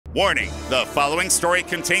Warning, the following story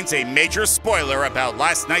contains a major spoiler about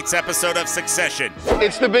last night's episode of Succession.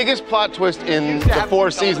 It's the biggest plot twist in the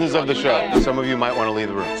 4 seasons of the show. Some of you might want to leave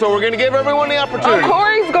the room. So we're going to give everyone the opportunity.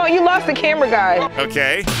 Corey's going. You lost the camera guy.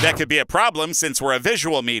 Okay, that could be a problem since we're a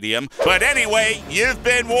visual medium. But anyway, you've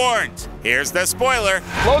been warned. Here's the spoiler.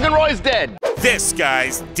 Logan Roy's dead. This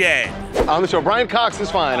guy's dead. On the show, Brian Cox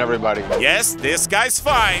is fine, everybody. Yes, this guy's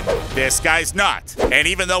fine. This guy's not. And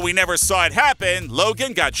even though we never saw it happen,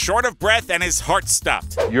 Logan got short of breath and his heart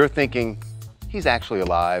stopped. You're thinking, he's actually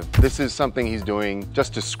alive. This is something he's doing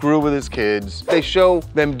just to screw with his kids. They show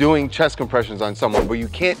them doing chest compressions on someone, but you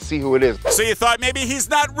can't see who it is. So you thought maybe he's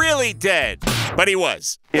not really dead, but he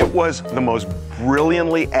was. It was the most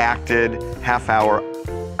brilliantly acted half hour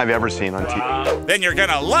I've ever seen on TV. Then you're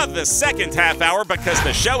gonna love the second half hour because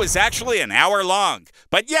the show is actually an hour long.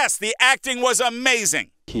 But yes, the acting was amazing.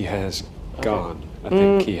 He has gone. I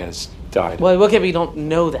think he has died. Well, okay, but you don't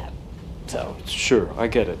know that, so. Sure, I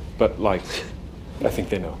get it, but like, I think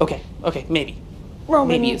they know. Okay, maybe.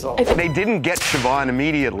 Roman, Maybe it's all. They didn't get Siobhan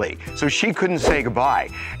immediately, so she couldn't say goodbye.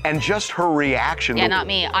 And just her reaction. Yeah, not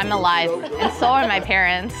me. I'm alive. And so are my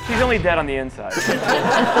parents. She's only dead on the inside.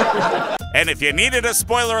 And if you needed a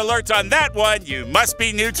spoiler alert on that one, you must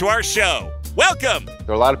be new to our show. Welcome! There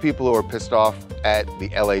are a lot of people who are pissed off at the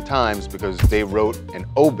LA Times because they wrote an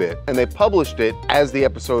obit and they published it as the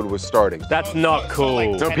episode was starting. That's not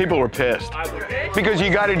cool. So people were pissed. Because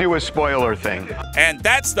you got to do a spoiler thing. And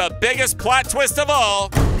that's the biggest plot twist of all.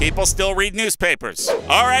 People still read newspapers.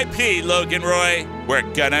 R.I.P. Logan Roy. We're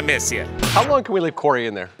gonna miss you. How long can we leave Corey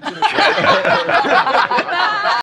in there?